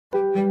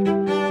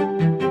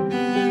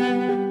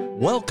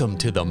Welcome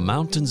to the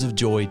Mountains of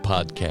Joy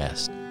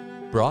podcast,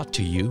 brought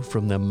to you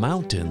from the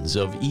mountains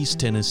of East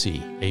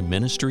Tennessee, a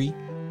ministry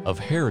of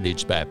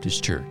Heritage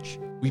Baptist Church.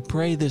 We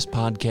pray this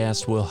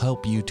podcast will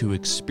help you to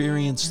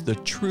experience the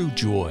true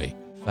joy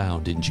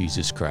found in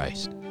Jesus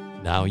Christ.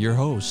 Now your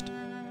host,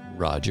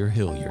 Roger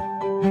Hilliard.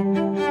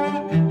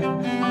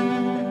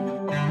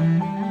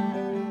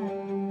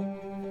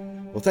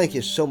 Well, thank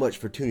you so much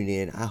for tuning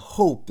in. I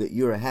hope that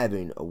you're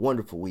having a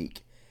wonderful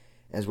week.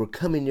 As we're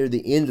coming near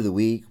the end of the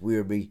week,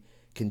 we'll be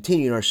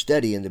continuing our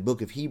study in the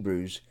book of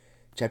Hebrews,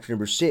 chapter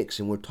number 6,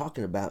 and we're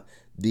talking about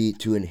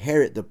to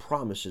inherit the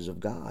promises of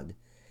God.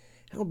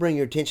 I'll bring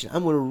your attention.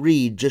 I'm going to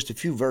read just a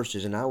few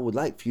verses, and I would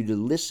like for you to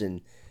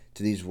listen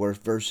to these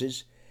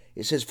verses.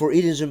 It says, "For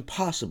it is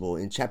impossible,"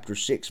 in chapter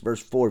 6,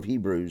 verse 4 of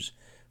Hebrews,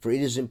 "for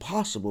it is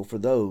impossible for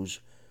those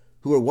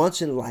who were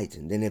once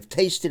enlightened and have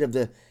tasted of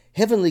the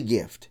heavenly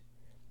gift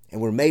and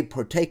were made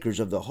partakers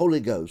of the Holy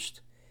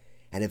Ghost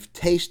and have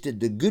tasted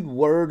the good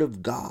word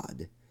of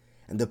God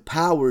and the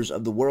powers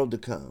of the world to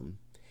come,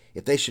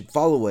 if they should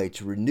fall away,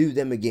 to renew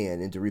them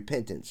again into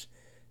repentance,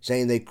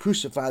 saying they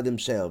crucify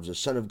themselves, the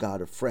Son of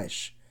God,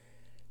 afresh,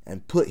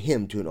 and put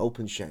him to an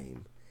open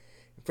shame."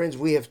 Friends,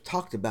 we have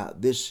talked about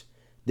this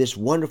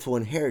wonderful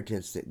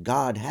inheritance that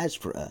God has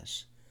for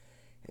us.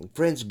 And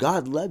friends,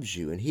 God loves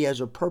you, and he has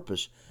a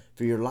purpose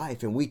for your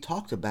life. And we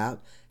talked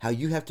about how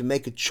you have to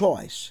make a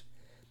choice,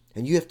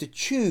 and you have to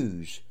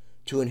choose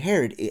to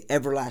inherit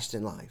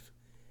everlasting life.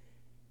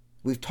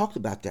 We've talked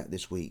about that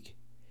this week.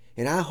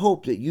 And I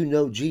hope that you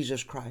know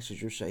Jesus Christ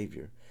as your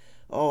Savior.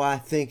 Oh, I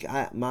think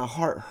my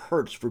heart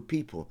hurts for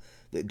people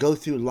that go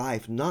through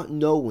life not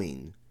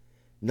knowing,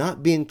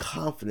 not being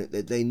confident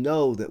that they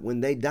know that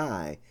when they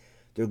die,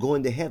 they're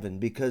going to heaven,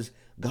 because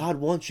God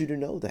wants you to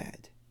know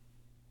that.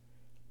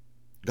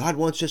 God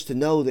wants us to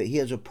know that he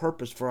has a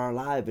purpose for our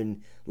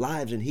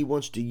lives, and he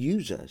wants to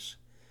use us.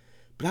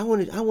 But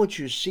I want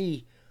you to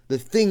see the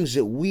things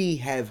that we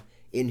have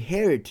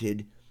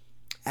inherited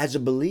as a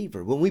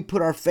believer. When we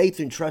put our faith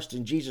and trust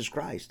in Jesus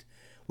Christ,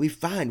 we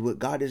find what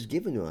God has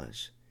given to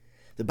us.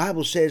 The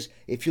Bible says,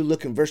 if you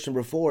look in verse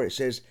number 4, it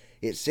says,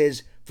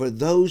 "For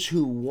those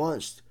who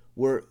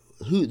were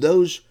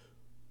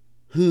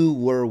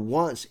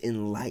once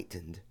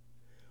enlightened."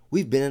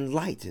 We've been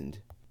enlightened.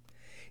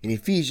 In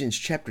Ephesians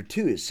chapter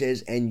 2, it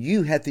says, "And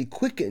you hath he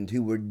quickened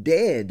who were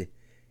dead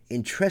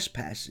in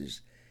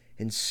trespasses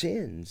and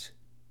sins."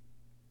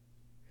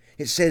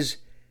 It says,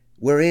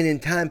 "Wherein in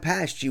time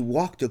past you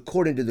walked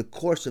according to the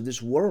course of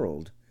this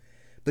world."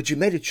 But you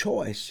made a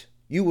choice.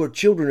 We were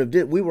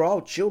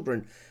all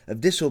children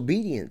of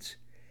disobedience.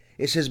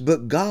 It says,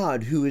 "But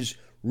God, who is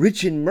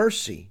rich in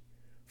mercy,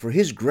 for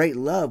his great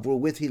love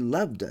wherewith he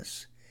loved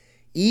us,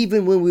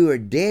 even when we were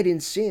dead in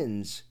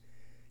sins,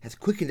 hath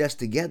quickened us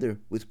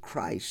together with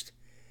Christ."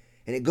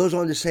 And it goes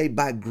on to say,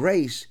 "By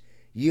grace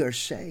ye are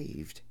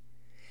saved."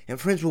 And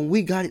friends, when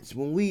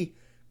we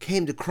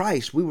came to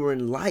Christ, we were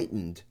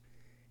enlightened,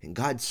 and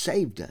God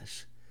saved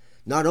us.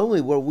 Not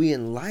only were we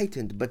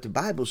enlightened, but the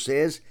Bible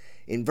says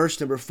in verse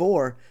number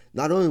 4,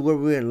 not only were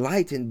we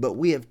enlightened, but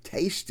we have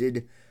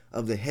tasted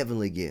of the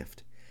heavenly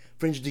gift.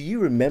 Friends, do you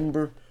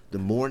remember the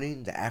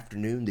morning, the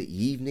afternoon, the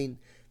evening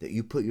that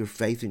you put your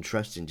faith and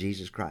trust in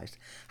Jesus Christ?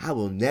 I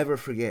will never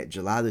forget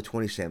July the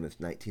 27th,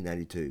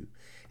 1992.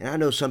 And I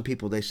know some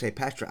people, they say,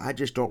 "Pastor, I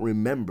just don't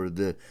remember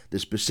the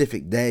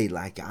specific day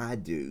like I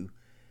do."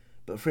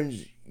 But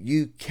friends,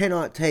 you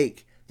cannot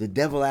take the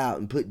devil out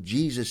and put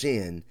Jesus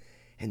in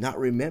and not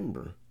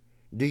remember.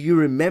 Do you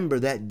remember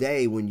that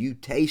day when you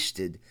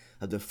tasted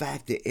of the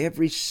fact that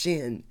every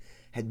sin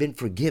had been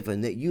forgiven,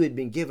 that you had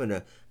been given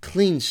a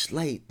clean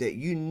slate, that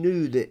you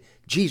knew that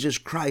Jesus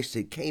Christ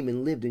had came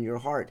and lived in your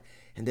heart,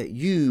 and that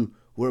you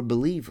were a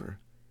believer?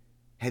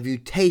 Have you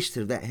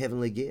tasted of that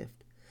heavenly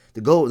gift?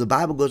 The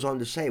Bible goes on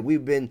to say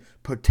we've been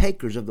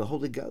partakers of the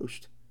Holy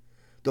Ghost.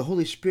 The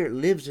Holy Spirit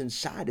lives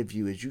inside of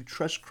you as you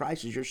trust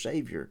Christ as your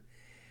Savior.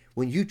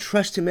 When you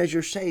trust him as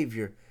your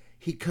Savior,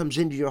 he comes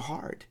into your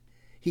heart.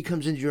 He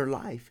comes into your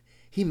life.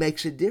 He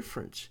makes a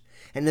difference.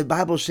 And the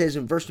Bible says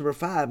in verse number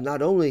 5,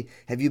 not only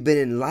have you been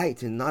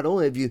enlightened, not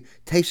only have you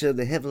tasted of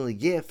the heavenly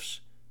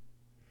gifts,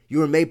 you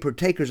were made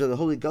partakers of the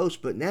Holy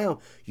Ghost, but now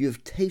you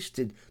have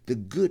tasted the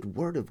good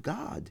word of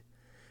God.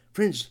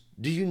 Friends,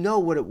 do you know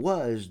what it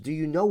was? Do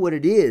you know what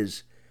it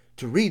is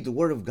to read the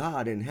word of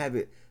God and have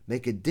it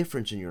make a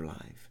difference in your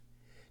life?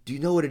 Do you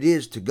know what it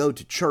is to go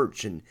to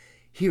church and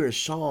hear a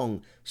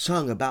song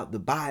sung about the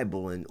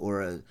Bible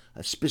or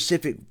a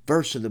specific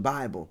verse of the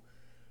Bible?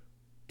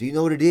 Do you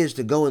know what it is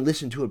to go and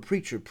listen to a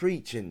preacher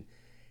preach and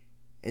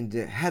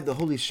to have the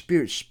Holy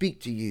Spirit speak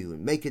to you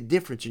and make a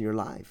difference in your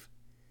life?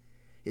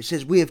 It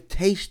says we have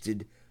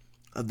tasted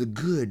of the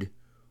good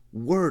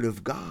word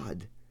of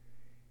God.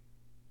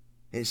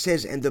 And it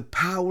says, and the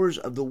powers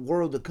of the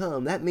world to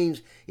come. That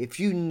means if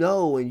you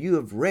know and you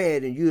have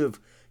read and you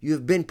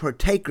have been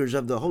partakers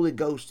of the Holy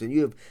Ghost, and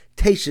you have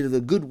tasted of the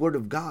good word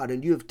of God,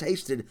 and you have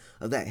tasted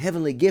of that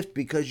heavenly gift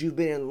because you've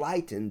been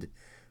enlightened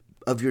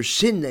of your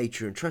sin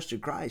nature and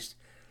trusted Christ,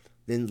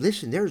 then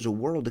listen, there's a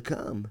world to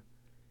come.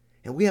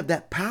 And we have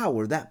that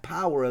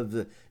power of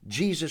the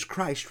Jesus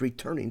Christ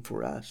returning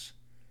for us.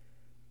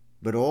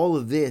 But all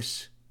of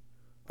this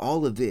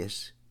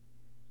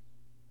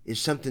is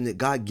something that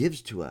God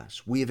gives to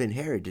us. We have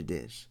inherited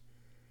this.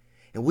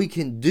 And we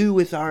can do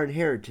with our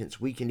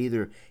inheritance. We can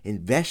either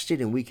invest it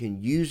and we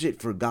can use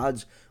it for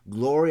God's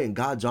glory and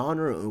God's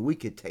honor, or we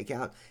could take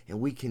out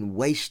and we can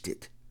waste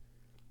it.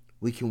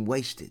 We can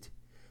waste it.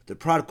 The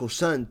prodigal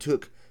son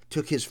took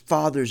his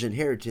father's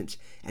inheritance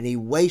and he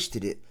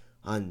wasted it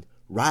on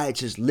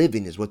riotous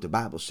living, is what the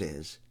Bible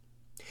says.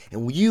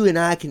 And you and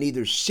I can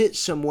either sit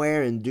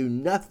somewhere and do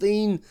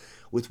nothing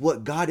with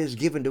what God has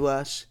given to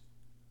us,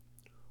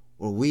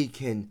 or we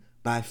can,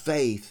 by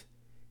faith,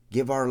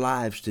 give our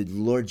lives to the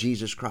Lord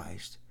Jesus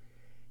Christ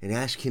and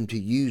ask Him to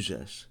use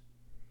us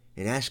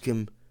and ask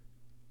Him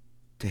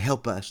to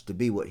help us to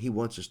be what He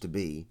wants us to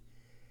be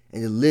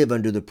and to live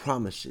under the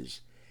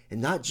promises,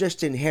 and not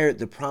just inherit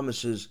the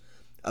promises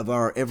of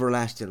our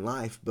everlasting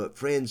life, but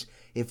friends,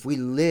 if we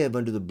live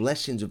under the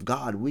blessings of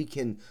God, we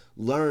can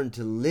learn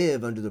to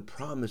live under the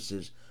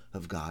promises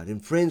of God.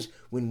 And friends,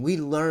 when we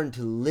learn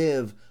to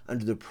live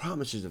under the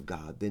promises of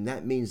God, then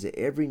that means that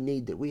every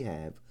need that we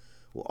have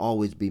will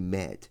always be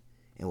met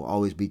and will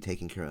always be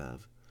taken care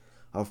of.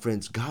 Oh,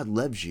 friends, God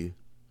loves you,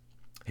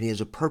 and He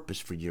has a purpose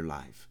for your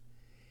life,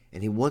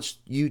 and He wants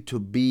you to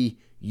be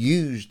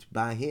used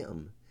by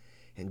Him.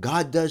 And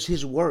God does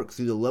His work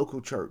through the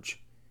local church.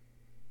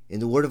 In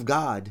the Word of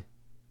God,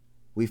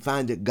 we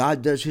find that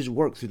God does His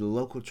work through the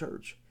local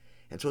church.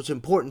 And so it's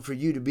important for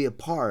you to be a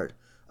part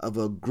of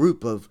a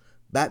group of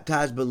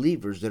baptized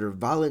believers that are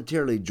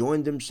voluntarily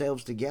joined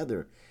themselves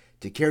together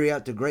to carry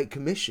out the Great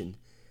Commission,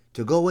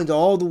 to go into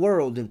all the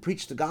world and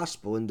preach the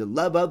gospel and to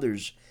love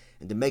others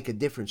and to make a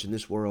difference in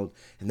this world.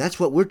 And that's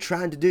what we're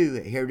trying to do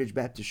at Heritage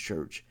Baptist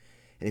Church.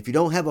 And if you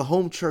don't have a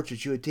home church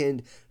that you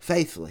attend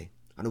faithfully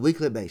on a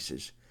weekly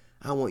basis,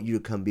 I want you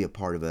to come be a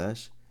part of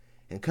us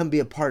and come be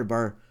a part of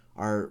our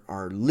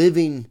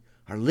living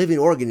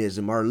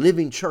organism, our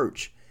living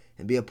church,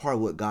 and be a part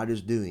of what God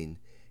is doing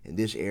in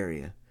this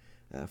area.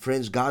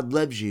 Friends, God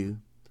loves you,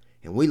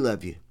 and we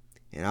love you.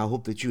 And I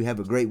hope that you have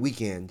a great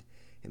weekend,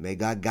 and may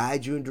God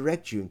guide you and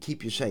direct you and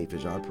keep you safe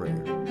is our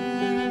prayer.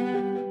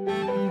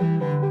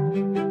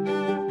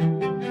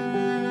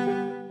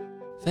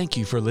 Thank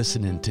you for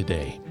listening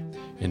today.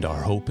 And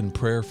our hope and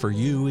prayer for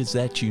you is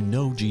that you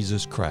know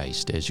Jesus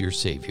Christ as your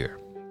Savior.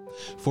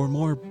 For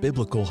more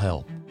biblical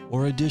help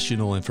or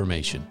additional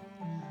information,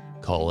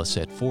 call us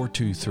at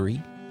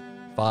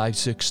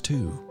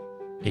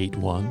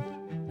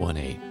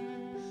 423-562-8118.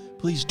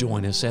 Please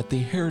join us at the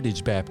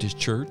Heritage Baptist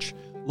Church,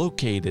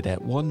 located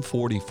at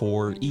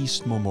 144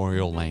 East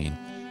Memorial Lane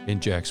in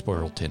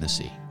Jacksboro,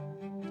 Tennessee.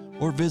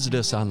 Or visit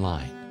us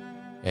online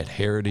at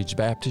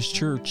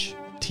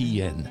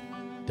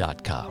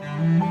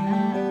heritagebaptistchurchtn.com.